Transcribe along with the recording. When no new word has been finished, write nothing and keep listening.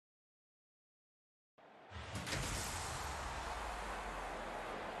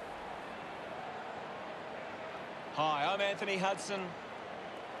Hi, I'm Anthony Hudson.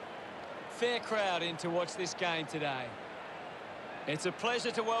 Fair crowd in to watch this game today. It's a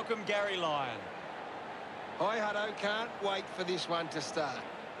pleasure to welcome Gary Lyon. Hi, Hutto. Can't wait for this one to start.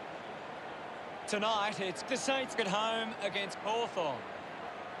 Tonight, it's the Saints at home against Hawthorn.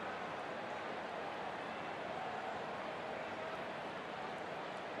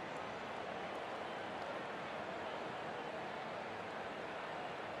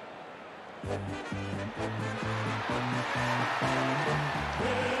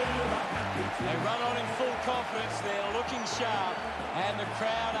 They run on in full confidence, they're looking sharp, and the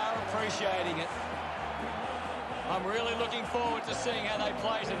crowd are appreciating it. I'm really looking forward to seeing how they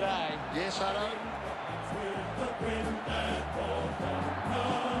play today. Yes, Hutto.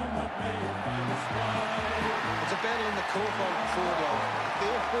 It's a battle in the Hawthorn forward line. If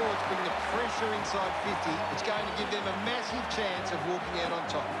their forwards bring the pressure inside 50, it's going to give them a massive chance of walking out on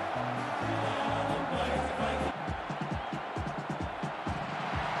top.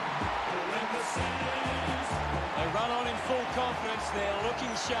 They run on in full confidence, they're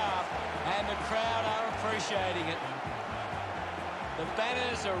looking sharp, and the crowd are appreciating it. The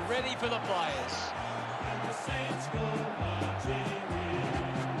banners are ready for the players. And the Saints go marching in.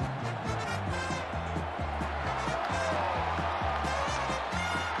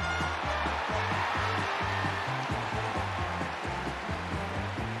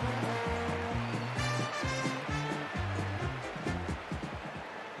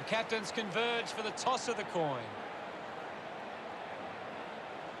 The captains converge for the toss of the coin.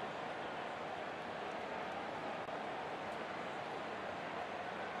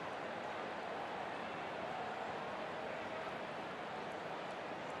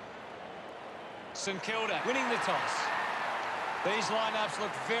 St Kilda winning the toss. These lineups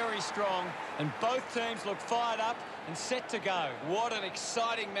look very strong and both teams look fired up and set to go. What an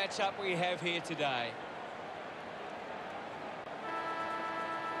exciting matchup we have here today.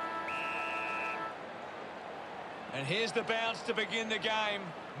 And here's the bounce to begin the game.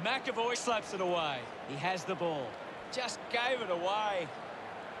 McAvoy slaps it away. He has the ball. Just gave it away.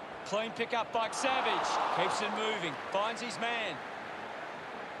 Clean pick up by Savage. Keeps it moving. Finds his man.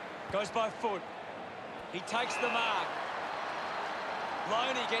 Goes by foot. He takes the mark.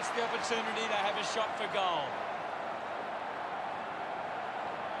 Loney gets the opportunity to have a shot for goal.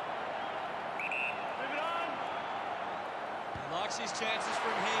 Move it on. He likes his chances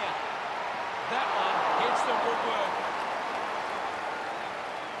from here. That one hits the woodwork.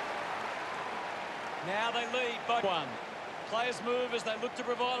 Now they lead by one. Players move as they look to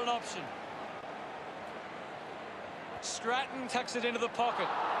provide an option. Stratton tucks it into the pocket.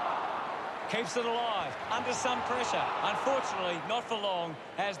 Keeps it alive, under some pressure. Unfortunately, not for long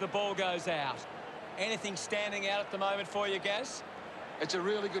as the ball goes out. Anything standing out at the moment for you, Gaz? It's a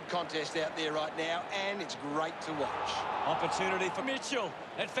really good contest out there right now, and it's great to watch. Opportunity for Mitchell.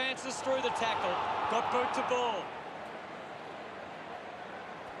 Advances through the tackle. Got boot to ball.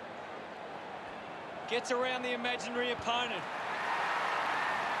 Gets around the imaginary opponent.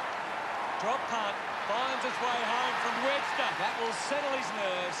 Drop punt. Finds its way home from Webster. That will settle his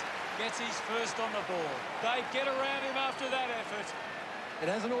nerves. Gets his first on the ball. They get around him after that effort. It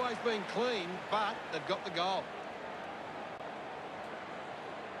hasn't always been clean, but they've got the goal.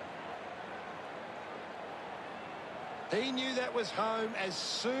 He knew that was home as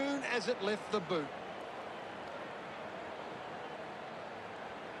soon as it left the boot.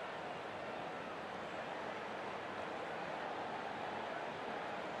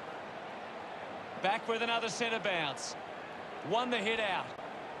 Back with another centre bounce. Won the hit out.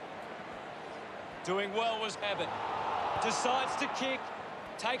 Doing well was Abbott. Decides to kick.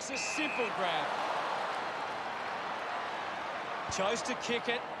 Takes a simple grab. Chose to kick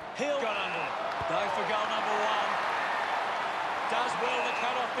it. Hill got under it. Go for goal number one. Does well to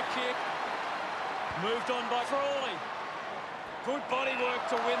cut off the kick. Moved on by Frawley. Good body work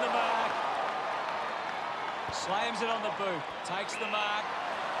to win the mark. Slams it on the boot. Takes the mark.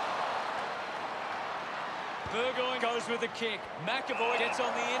 Burgoyne goes with the kick. McAvoy gets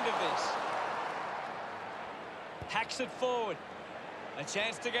on the end of this. Hacks it forward. A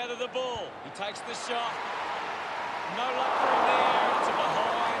chance to gather the ball. He takes the shot. No luck for him there. It's a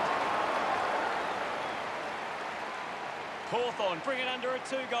behind. Hawthorn bring it under a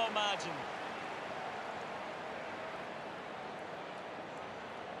 2-goal margin.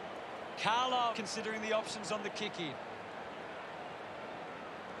 Carlisle considering the options on the kick-in.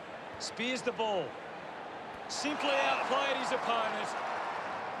 Spears the ball. Simply outplayed his opponent.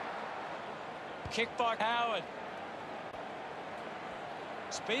 Kick by Howard.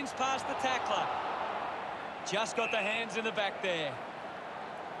 Spins past the tackler. Just got the hands in the back there.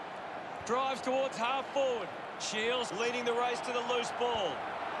 Drives towards half forward. Shields leading the race to the loose ball.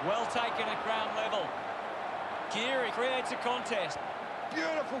 Well taken at ground level. Geary creates a contest.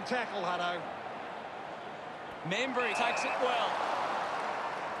 Beautiful tackle, Hutto. Membry takes it well.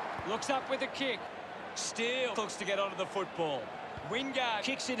 Looks up with a kick. Steele looks to get onto the football. Wingard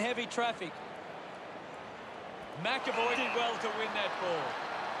kicks in heavy traffic. McAvoy did well to win that ball.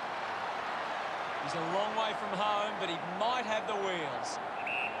 He's a long way from home, but he might have the wheels.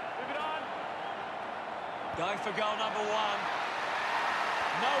 Move it on. Going for goal number 1.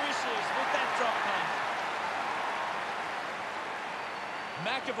 No issues with that drop punt.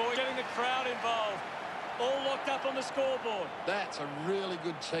 McAvoy getting the crowd involved. All locked up on the scoreboard. That's a really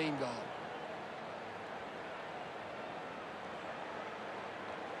good team goal.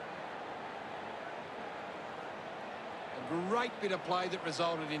 A great bit of play that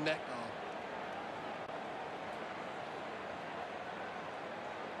resulted in that goal.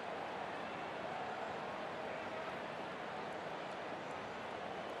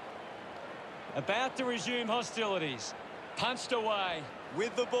 About to resume hostilities. Punched away.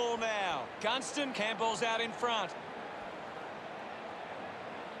 With the ball now. Gunston, Campbell's out in front.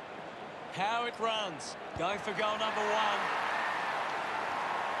 Howard runs. Going for goal number 1.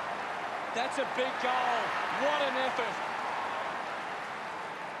 That's a big goal. What an effort.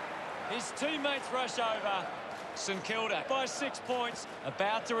 His teammates rush over. St Kilda by 6 points.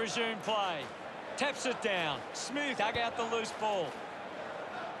 About to resume play. Taps it down. Smith dug out the loose ball.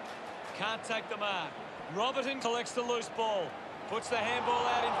 Can't take the mark. Robertson collects the loose ball. Puts the handball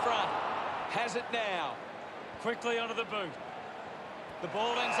out in front. Has it now. Quickly onto the boot. The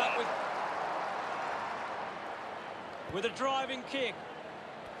ball ends up with a driving kick.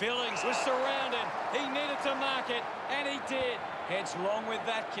 Billings was surrounded. He needed to mark it, and he did. Heads long with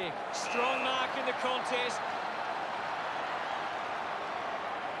that kick. Strong mark in the contest.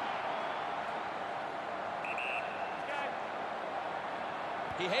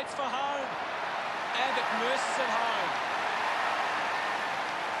 He heads for home. And it nurses it home.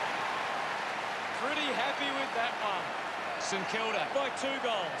 Pretty happy with that one. St Kilda by 2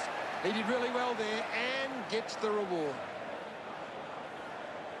 goals. He did really well there and gets the reward.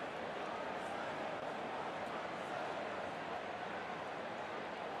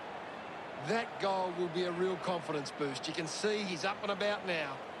 That goal will be a real confidence boost. You can see he's up and about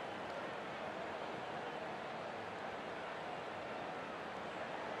now.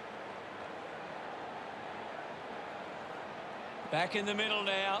 Back in the middle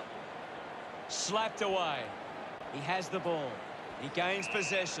now. Slapped away. He has the ball. He gains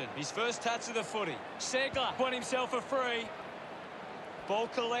possession. His first touch of the footy. Segler won himself a free. Ball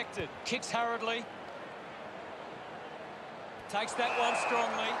collected. Kicks hurriedly. Takes that one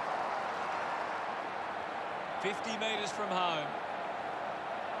strongly. 50 metres from home.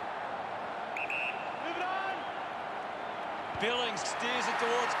 Move it on. Billings steers it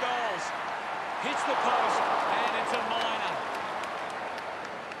towards goals. Hits the post, and it's a minor.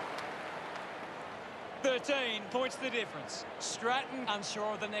 13 points the difference. Stratton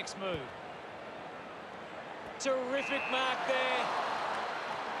unsure of the next move. Terrific mark there.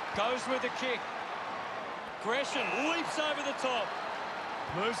 Goes with the kick. Gresham leaps over the top.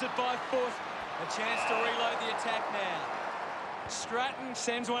 Moves it by foot. A chance to reload the attack now. Stratton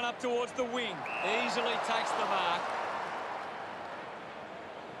sends one up towards the wing. Easily takes the mark.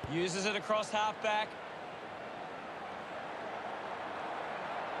 Uses it across half-back.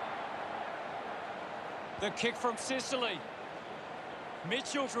 The kick from Sicily.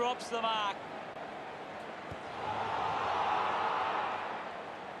 Mitchell drops the mark.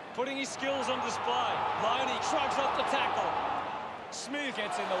 Putting his skills on display. Loney shrugs off the tackle. Smith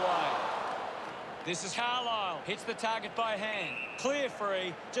gets in the way. This is Carlisle. Hits the target by hand. Clear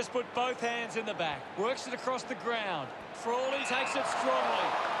free. Just put both hands in the back. Works it across the ground. Frawley takes it strongly.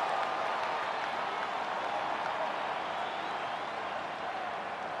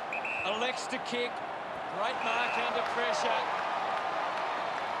 Elects to kick. Great mark under pressure.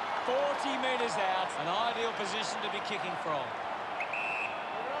 40 metres out. An ideal position to be kicking from.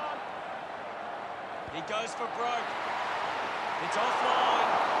 He goes for broke. It's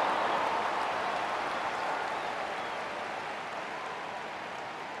offline.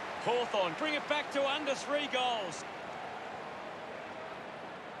 Hawthorn bring it back to under 3 goals.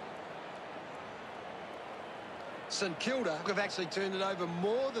 St Kilda have actually turned it over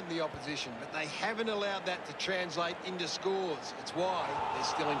more than the opposition, but they haven't allowed that to translate into scores. It's why they're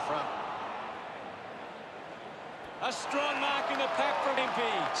still in front. A strong mark in the pack from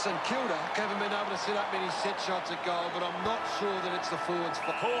MP. St Kilda haven't been able to set up many set shots at goal, but I'm not sure that it's the forwards'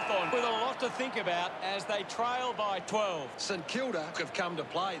 fault. Hawthorn with a lot to think about as they trail by 12. St Kilda have come to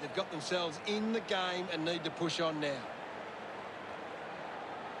play. They've got themselves in the game and need to push on now.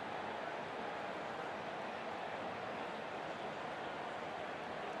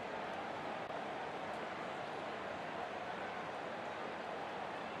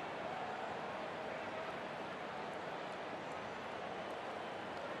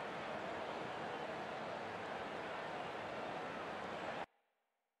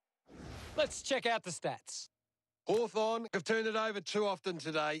 Let's check out the stats. Hawthorn have turned it over too often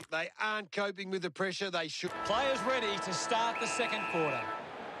today. They aren't coping with the pressure they should. Players ready to start the second quarter.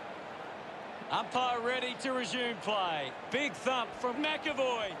 Umpire ready to resume play. Big thump from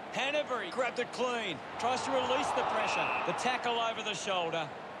McAvoy. Hanbury grabbed it clean. Tries to release the pressure. The tackle over the shoulder.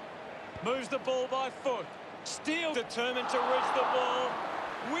 Moves the ball by foot. Steele determined to reach the ball.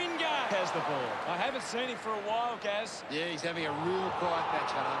 Wingard has the ball. I haven't seen him for a while, Gaz. Yeah, he's having a real quiet match,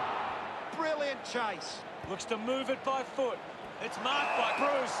 Hutto. Brilliant chase. Looks to move it by foot. It's marked by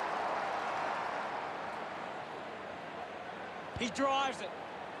Bruce. He drives it.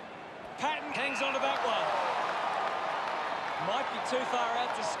 Patton hangs on to that one. Might be too far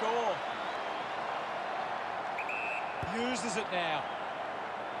out to score. Uses it now.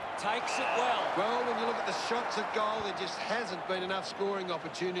 Takes it well. Well, when you look at the shots at goal, there just hasn't been enough scoring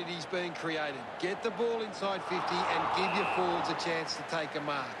opportunities being created. Get the ball inside 50 and give your forwards a chance to take a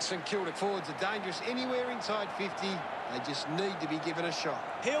mark. St Kilda forwards are dangerous anywhere inside 50. They just need to be given a shot.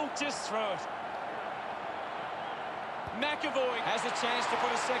 He'll just throw it. McAvoy has a chance to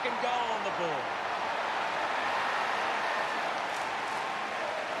put a second goal on the board.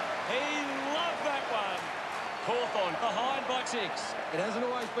 He loved that one. Hawthorn behind by 6. It hasn't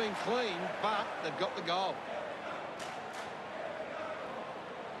always been clean, but they've got the goal.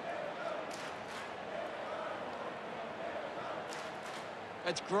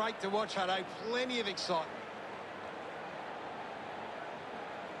 It's great to watch, Hutto. Plenty of excitement.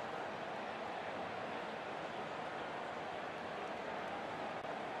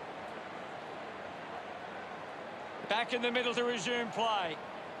 Back in the middle to resume play.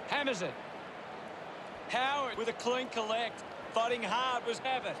 Hammers it. Howard with a clean collect. Fighting hard was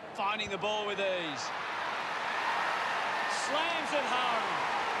Abbott. Finding the ball with ease. Slams it home.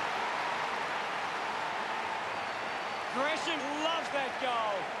 Gresham loves that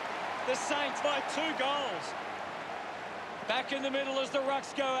goal. The Saints by 2 goals. Back in the middle as the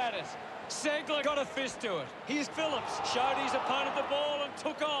Rucks go at it. Segler got a fist to it. Here's Phillips. Showed his opponent the ball and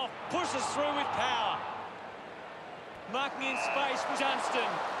took off. Pushes through with power. Marking in space for Dunstan.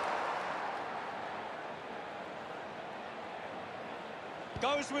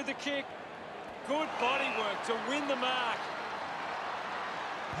 Goes with the kick. Good body work to win the mark.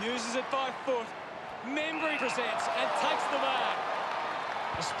 Uses it by foot. Membry presents and takes the mark.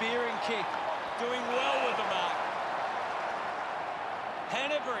 A spearing kick. Doing well with the mark.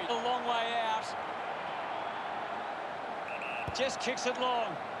 Hanbury a long way out. Just kicks it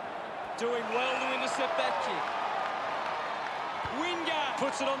long. Doing well to intercept that kick. Wingard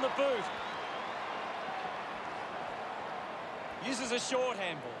puts it on the boot. Uses a short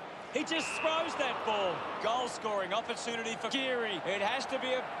handball. He just throws that ball. Goal-scoring opportunity for Geary. It has to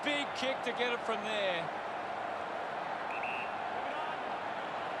be a big kick to get it from there.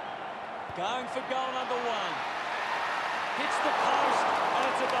 Going for goal number 1. Hits the post, and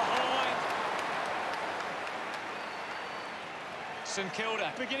it's a behind. St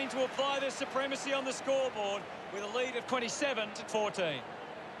Kilda beginning to apply their supremacy on the scoreboard with a lead of 27-14.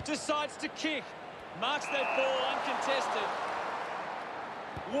 Decides to kick. Marks that ball uncontested.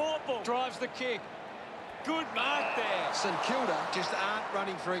 Warple drives the kick. Good mark there. St Kilda just aren't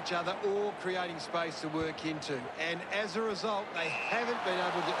running for each other or creating space to work into. And as a result, they haven't been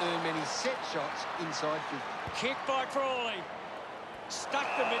able to earn many set shots inside 50. Kick by Crawley. Stuck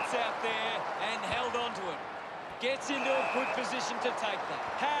the mitts out there and held onto it. Gets into a good position to take that.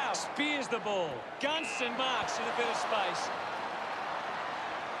 Howe spears the ball. Gunston marks in a bit of space.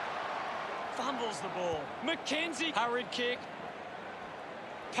 Fumbles the ball. McKenzie, hurried kick.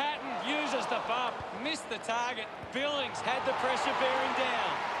 Patton uses the bump. Missed the target. Billings had the pressure bearing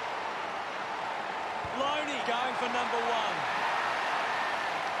down. Loney going for number 1.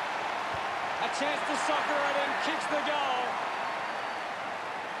 A chance to soccer it and kicks the goal.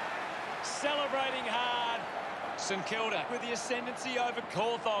 Celebrating hard. St Kilda with the ascendancy over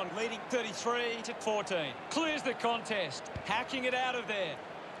Hawthorn, leading 33-14. Clears the contest. Hacking it out of there.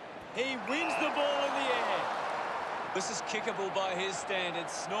 He wins the ball in the air. This is kickable by his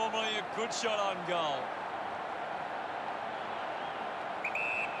standards. Normally a good shot on goal.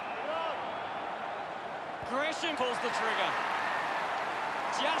 Gresham pulls the trigger.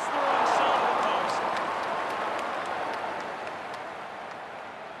 Just the wrong side of the post.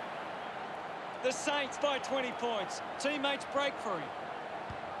 The Saints by 20 points. Teammates break for him.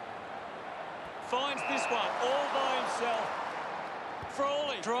 Finds this one all by himself.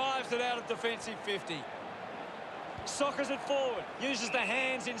 Frawley drives it out of defensive 50. Soccers it forward. Uses the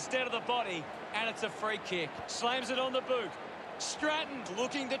hands instead of the body. And it's a free kick. Slams it on the boot. Stratton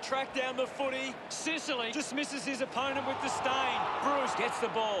looking to track down the footy. Sicily dismisses his opponent with disdain. Bruce gets the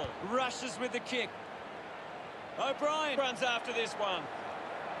ball. Rushes with the kick. O'Brien runs after this one.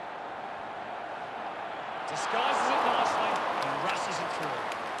 Disguises it nicely and rushes it through.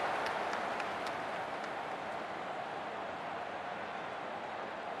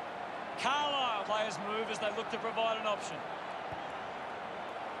 Carlisle players move as they look to provide an option.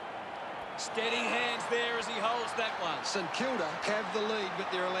 Steady hands there as he holds that one. St Kilda have the lead,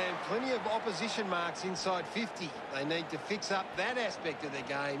 but they're allowing plenty of opposition marks inside 50. They need to fix up that aspect of their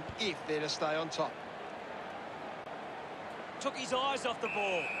game if they're to stay on top. Took his eyes off the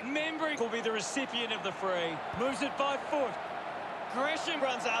ball. Membry will be the recipient of the free. Moves it by foot. Gresham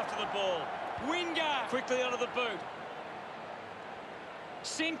runs after the ball. Wingard quickly onto the boot.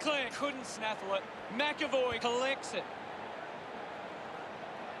 Sinclair couldn't snaffle it. McAvoy collects it.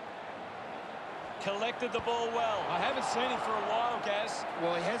 Collected the ball well. I haven't seen him for a while, Gaz.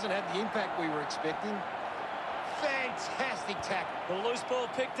 Well, he hasn't had the impact we were expecting. Fantastic tackle. The loose ball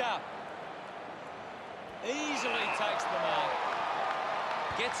picked up. Easily takes the mark.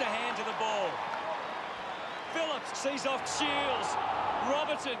 Gets a hand to the ball. Phillips sees off Shields.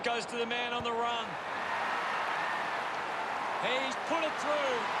 Robertson goes to the man on the run. He's put it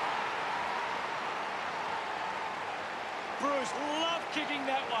through. Bruce loved kicking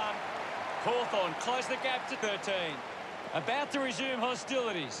that one. Hawthorn close the gap to 13. About to resume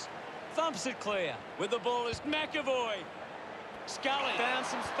hostilities. Thumps it clear. With the ball is McAvoy. Scully found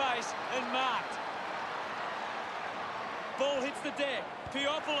some space and marked. Ball hits the deck.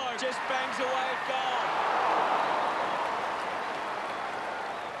 Piopolo just bangs away at goal.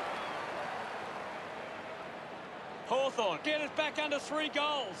 Hawthorn get it back under 3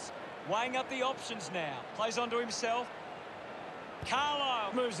 goals. Weighing up the options now. Plays onto himself.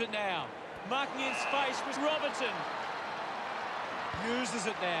 Carlisle moves it now. Marking in space was Robertson. Uses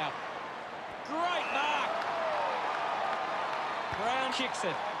it now. Great mark. Brown kicks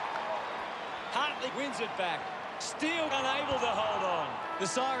it. Hartley wins it back. Still unable to hold on. The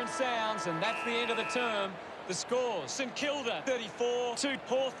siren sounds, and that's the end of the term. The scores: St Kilda 34 to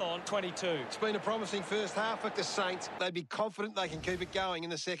Hawthorn 22. It's been a promising first half for the Saints. They'd be confident they can keep it going in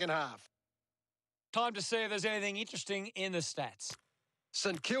the second half. Time to see if there's anything interesting in the stats.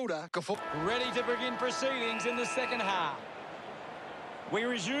 St Kilda ready to begin proceedings in the second half. We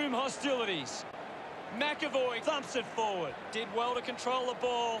resume hostilities. McAvoy thumps it forward. Did well to control the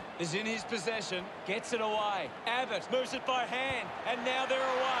ball. Is in his possession. Gets it away. Abbott moves it by hand. And now they're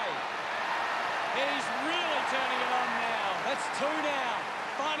away. He's really turning it on now. That's 2 now.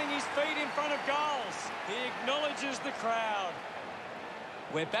 Finding his feet in front of goals. He acknowledges the crowd.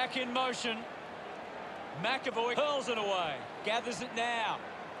 We're back in motion. McAvoy hurls it away. Gathers it now.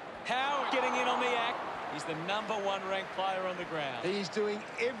 Howard getting in on the act. He's the #1 ranked player on the ground. He's doing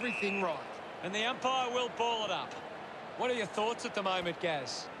everything right. And the umpire will ball it up. What are your thoughts at the moment,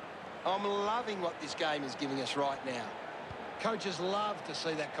 Gaz? I'm loving what this game is giving us right now. Coaches love to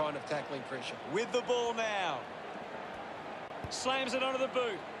see that kind of tackling pressure. With the ball now. Slams it onto the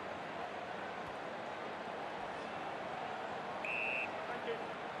boot.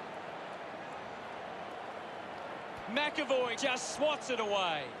 McAvoy just swats it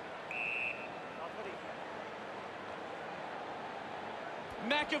away.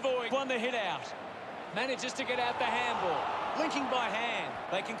 McAvoy won the hit out. Manages to get out the handball. Linking by hand.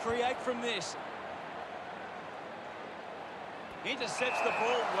 They can create from this. Intercepts the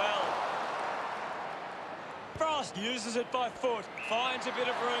ball well. Frost uses it by foot. Finds a bit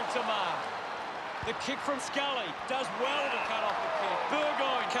of room to mark. The kick from Scully does well to cut off the kick.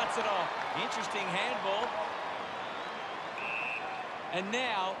 Burgoyne cuts it off. Interesting handball. And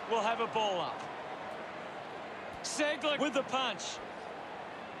now we'll have a ball up. Segler with the punch.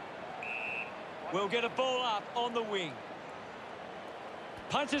 We'll get a ball up on the wing.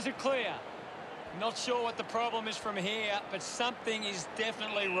 Punches it clear. Not sure what the problem is from here, but something is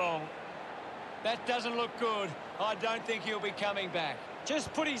definitely wrong. That doesn't look good. I don't think he'll be coming back.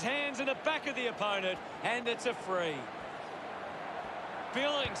 Just put his hands in the back of the opponent, and it's a free.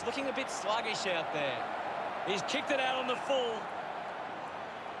 Billings looking a bit sluggish out there. He's kicked it out on the full.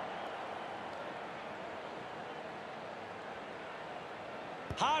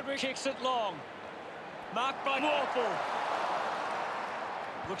 Hardwick kicks it long. Marked by Hawthorn.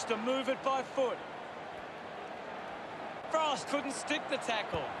 Looks to move it by foot. Frost couldn't stick the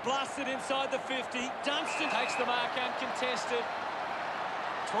tackle. Blasted inside the 50. Dunstan takes the mark uncontested.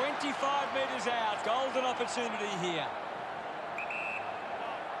 25 metres out. Golden opportunity here.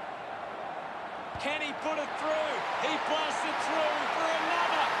 Can he put it through? He blasts it through for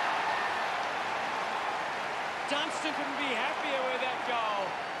another. Dunstan couldn't be happier with that goal.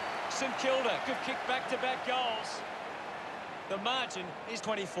 St Kilda could kick back-to-back goals. The margin is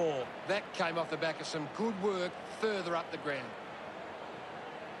 24. That came off the back of some good work further up the ground.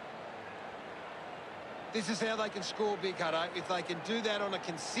 This is how they can score big, Hutto. If they can do that on a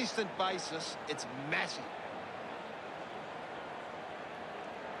consistent basis, it's massive.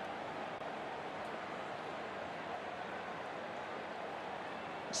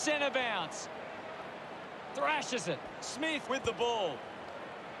 Centre bounce. Thrashes it. Smith with the ball.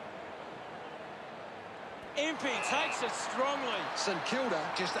 Impey takes it strongly. St Kilda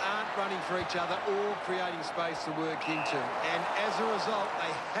just aren't running for each other or creating space to work into. And as a result,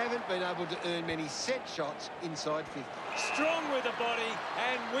 they haven't been able to earn many set shots inside 50. Strong with the body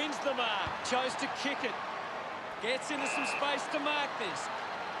and wins the mark. Chose to kick it. Gets into some space to mark this.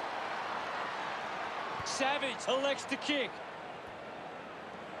 Savage elects to kick.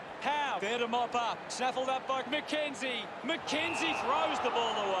 Howe there to mop up. Snaffled up by McKenzie. McKenzie throws the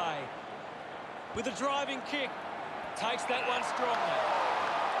ball away. With a driving kick. Takes that one strongly.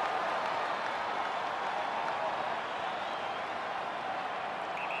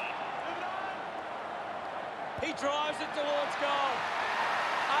 He drives it towards goal.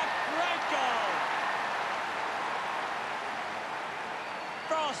 A great goal.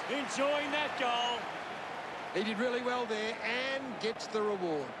 Frost enjoying that goal. He did really well there and gets the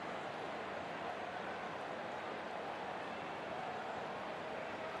reward.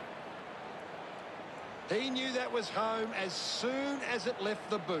 He knew that was home as soon as it left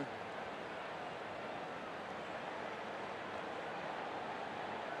the boot.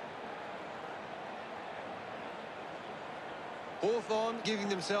 Hawthorn giving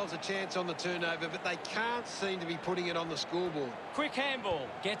themselves a chance on the turnover, but they can't seem to be putting it on the scoreboard. Quick handball.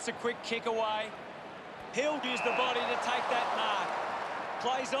 Gets a quick kick away. He'll use the body to take that mark.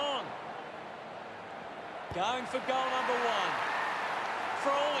 Plays on. Going for goal number one.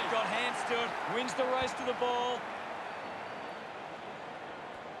 Frawley got hands to it, wins the race to the ball.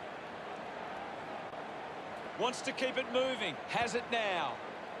 Wants to keep it moving, has it now.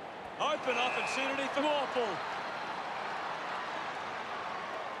 Open opportunity for Morple.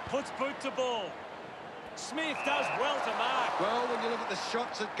 Puts boot to ball. Smith does well to mark. Well, when you look at the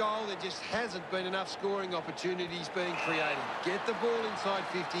shots at goal, there just hasn't been enough scoring opportunities being created. Get the ball inside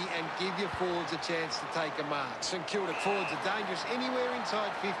 50 and give your forwards a chance to take a mark. St Kilda forwards are dangerous anywhere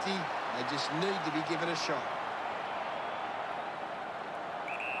inside 50. They just need to be given a shot.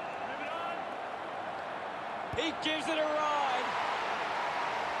 He gives it a ride.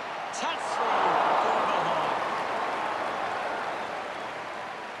 Touch through from behind.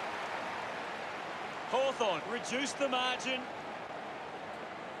 Hawthorn reduced the margin.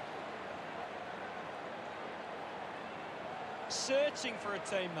 Searching for a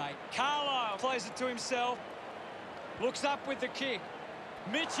teammate. Carlisle plays it to himself. Looks up with the kick.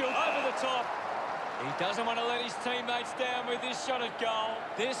 Mitchell over the top. He doesn't want to let his teammates down with this shot at goal.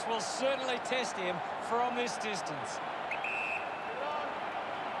 This will certainly test him from this distance.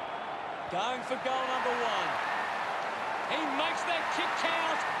 Going for goal number one. He makes that kick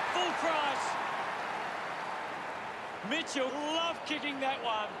count. Full price. Mitchell loved kicking that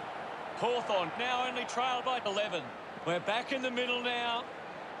one. Hawthorn now only trailed by 11. We're back in the middle now.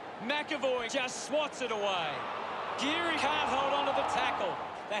 McAvoy just swats it away. Geary can't hold on to the tackle.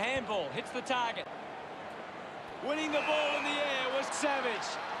 The handball hits the target. Winning the ball in the air was Savage.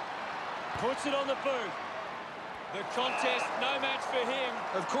 Puts it on the boot. The contest, no match for him.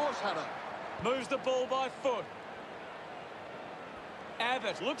 Of course, Hutto. Moves the ball by foot.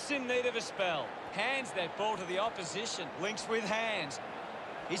 Abbott looks in need of a spell. Hands that ball to the opposition. Links with hands.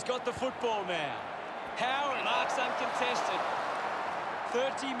 He's got the football now. Howard marks uncontested.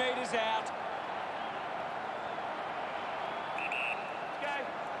 30 metres out. Okay.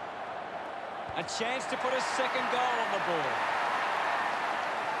 A chance to put a second goal on the board.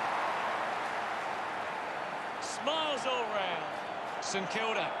 Smiles all round. St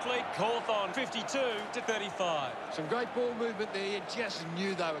Kilda lead Hawthorn 52-35. Some great ball movement there. You just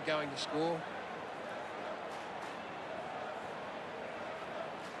knew they were going to score.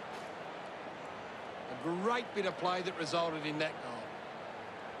 A great bit of play that resulted in that goal.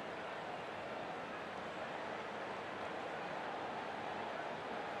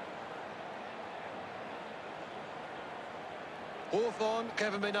 Hawthorn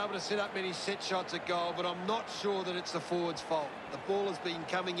haven't been able to set up many set shots at goal, but I'm not sure that it's the forward's fault. The ball has been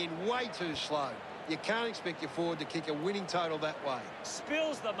coming in way too slow. You can't expect your forward to kick a winning total that way.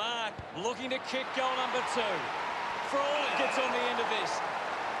 Spills the mark, looking to kick goal number 2. Frawley gets on the end of this.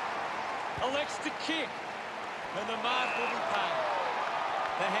 Elects to kick, and the mark will be paid.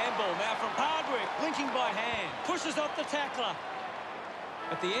 The handball now from Hardwick, linking by hand, pushes off the tackler.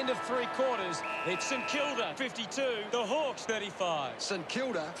 At the end of 3 quarters, it's St Kilda 52, the Hawks 35. St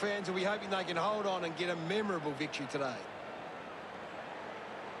Kilda fans will be hoping they can hold on and get a memorable victory today.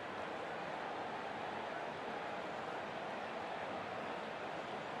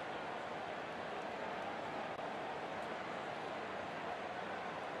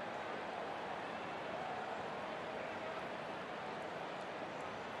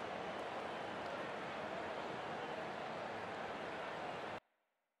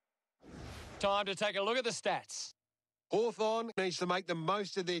 Time to take a look at the stats. Hawthorn needs to make the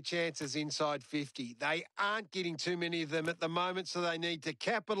most of their chances inside 50. They aren't getting too many of them at the moment, so they need to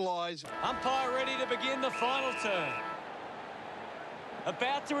capitalise. Umpire ready to begin the final turn.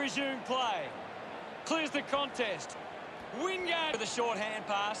 About to resume play. Clears the contest. Wingate with a short hand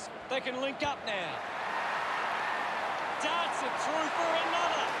pass. They can link up now. Darts it through for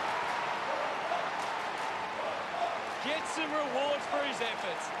another. Gets some rewards for his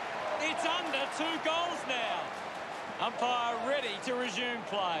efforts. It's under 2 goals now. Umpire ready to resume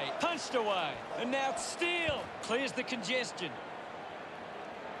play. Punched away. And now Steele clears the congestion.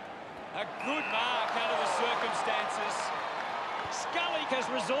 A good mark under the circumstances. Scully has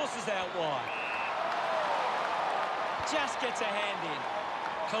resources out wide. Just gets a hand in.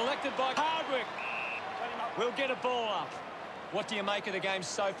 Collected by Hardwick. We'll get a ball up. What do you make of the game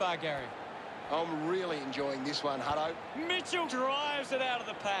so far, Gary? I'm really enjoying this one, Hutto. Mitchell drives it out of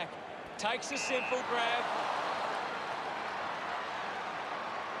the pack. Takes a simple grab.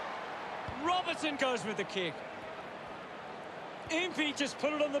 Robertson goes with the kick. Impey just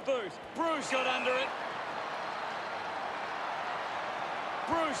put it on the boot. Bruce got under it.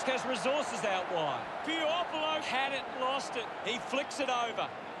 Bruce has resources out wide. Puopolo had it, lost it. He flicks it over.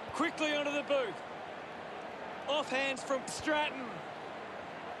 Quickly onto the boot. Off hands from Stratton.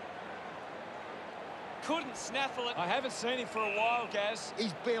 Couldn't snaffle it. I haven't seen him for a while, Gaz.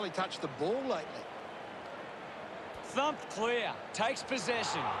 He's barely touched the ball lately. Thumped clear. Takes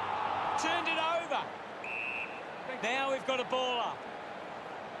possession. Turned it over. Now we've got a ball up.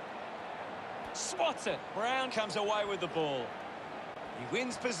 Swats it. Brown comes away with the ball. He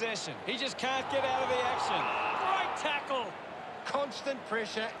wins possession. He just can't get out of the action. Great tackle. Constant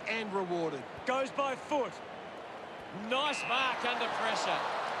pressure and rewarded. Goes by foot. Nice mark under pressure.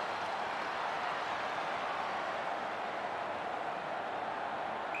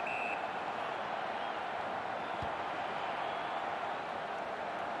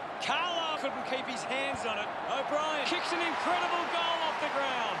 Carlo couldn't keep his hands on it. O'Brien kicks an incredible goal off the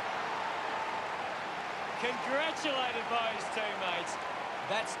ground. Congratulated by his teammates.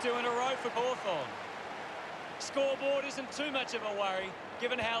 That's 2 in a row for Hawthorn. Scoreboard isn't too much of a worry,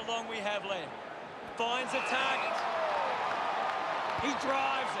 given how long we have left. Finds a target. He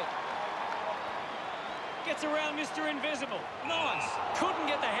drives it. Gets around Mr. Invisible. Nice. Couldn't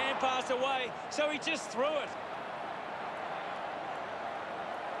get the hand pass away, so he just threw it.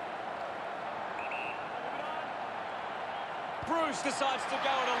 Bruce decides to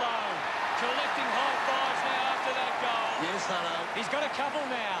go it alone. Collecting high fives now after that goal. Yes, Hutto. He's got a couple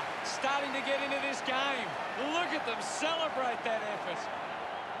now. Starting to get into this game. Look at them celebrate that effort.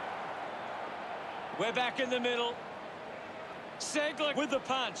 We're back in the middle. Segler with the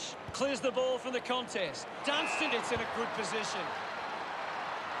punch. Clears the ball from the contest. Dunstan gets in a good position.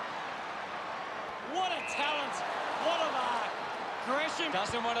 What a talent. What a mark. Gresham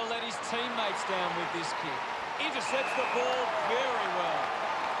doesn't want to let his teammates down with this kick. Intercepts the ball very well.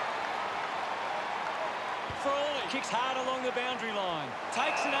 Frawley kicks hard along the boundary line.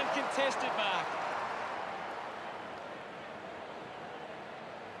 Takes an uncontested mark.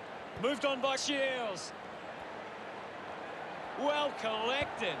 Moved on by Shields. Well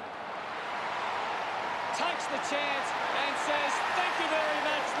collected. Takes the chance and says, thank you very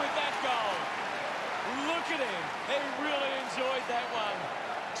much with that goal. Look at him. He really enjoyed that one.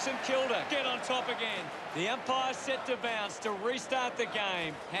 St Kilda get on top again. The umpire set to bounce to restart the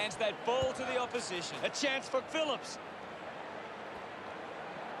game. Hands that ball to the opposition. A chance for Phillips.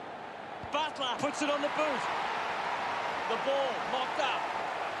 Butler puts it on the boot. The ball mopped up.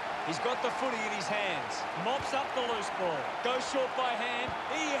 He's got the footy in his hands. Mops up the loose ball. Goes short by hand.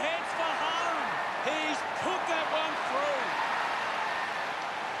 He heads for home. He's put that one through.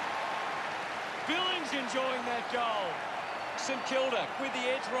 Billings enjoying that goal. St Kilda with the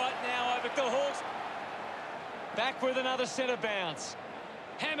edge right now over the Hawks. Back with another centre bounce.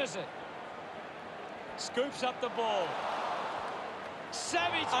 Hammers it. Scoops up the ball.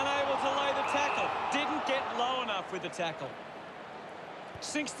 Savage unable to lay the tackle. Didn't get low enough with the tackle.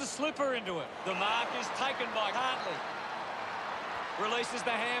 Sinks the slipper into it. The mark is taken by Hartley. Releases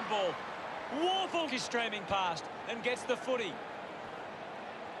the handball. Warfel is streaming past and gets the footy.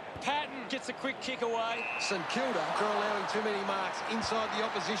 Patton gets a quick kick away. St Kilda are allowing too many marks inside the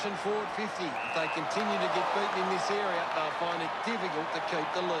opposition forward 50. If they continue to get beaten in this area, they'll find it difficult to keep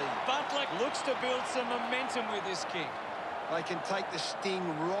the lead. Butler looks to build some momentum with this kick. They can take the sting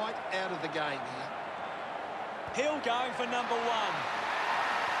right out of the game here. Hill going for number 1.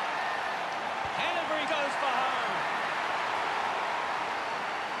 Hanbury goes for home.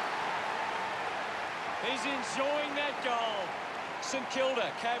 He's enjoying that goal. St Kilda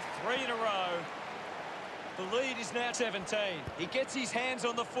have 3 in a row. The lead is now 17. He gets his hands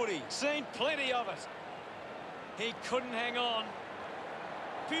on the footy. Seen plenty of it. He couldn't hang on.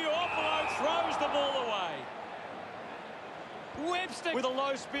 Puopolo throws the ball away. Webster with a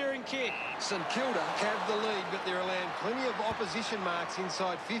low spearing kick. St Kilda have the lead, but they're allowing plenty of opposition marks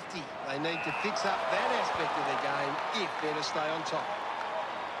inside 50. They need to fix up that aspect of their game if they're to stay on top.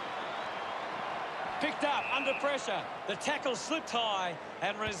 Picked up under pressure. The tackle slipped high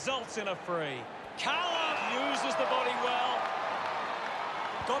and results in a free. Carla uses the body well.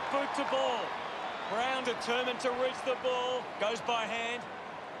 Got boot to ball. Brown determined to reach the ball. Goes by hand.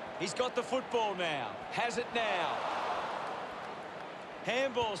 He's got the football now. Has it now.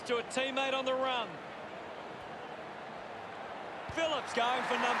 Handballs to a teammate on the run. Phillips going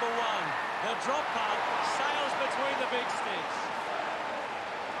for number 1. The drop punt sails between the big sticks.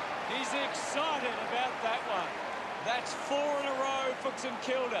 He's excited about that one. That's 4 in a row for St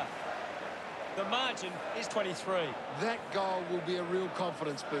Kilda. The margin is 23. That goal will be a real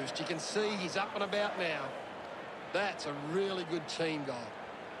confidence boost. You can see he's up and about now. That's a really good team goal.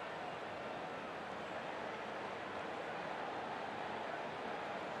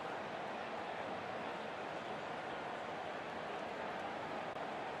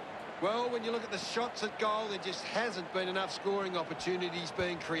 Well, when you look at the shots at goal, there just hasn't been enough scoring opportunities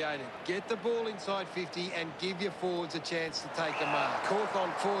being created. Get the ball inside 50 and give your forwards a chance to take a mark.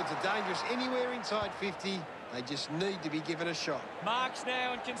 Hawthorn forwards are dangerous anywhere inside 50. They just need to be given a shot. Marks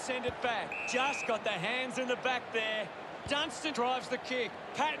now and can send it back. Just got the hands in the back there. Dunstan drives the kick.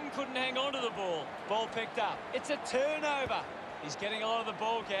 Patton couldn't hang on to the ball. Ball picked up. It's a turnover. He's getting a lot of the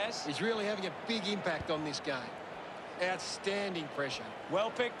ball, Gaz. He's really having a big impact on this game. Outstanding pressure. Well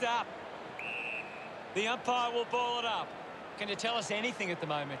picked up. The umpire will ball it up. Can you tell us anything at the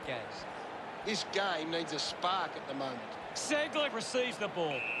moment, Gaz? This game needs a spark at the moment. Segler receives the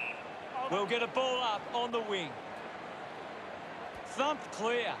ball. We'll get a ball up on the wing. Thumped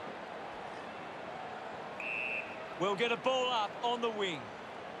clear. We'll get a ball up on the wing.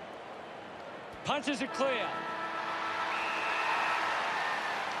 Punches it clear.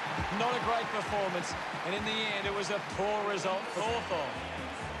 Not a great performance, and in the end it was a poor result for Hawthorn.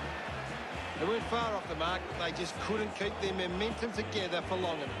 They went far off the mark, but they just couldn't keep their momentum together for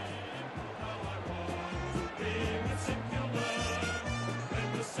long enough.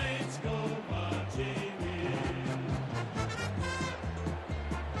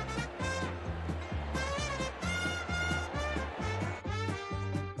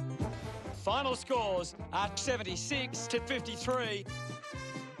 Final scores are 76-53.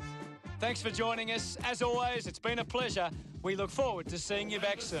 Thanks for joining us. As always, it's been a pleasure. We look forward to seeing you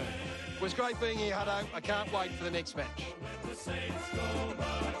back soon. It was great being here, Hutto. I can't wait for the next match.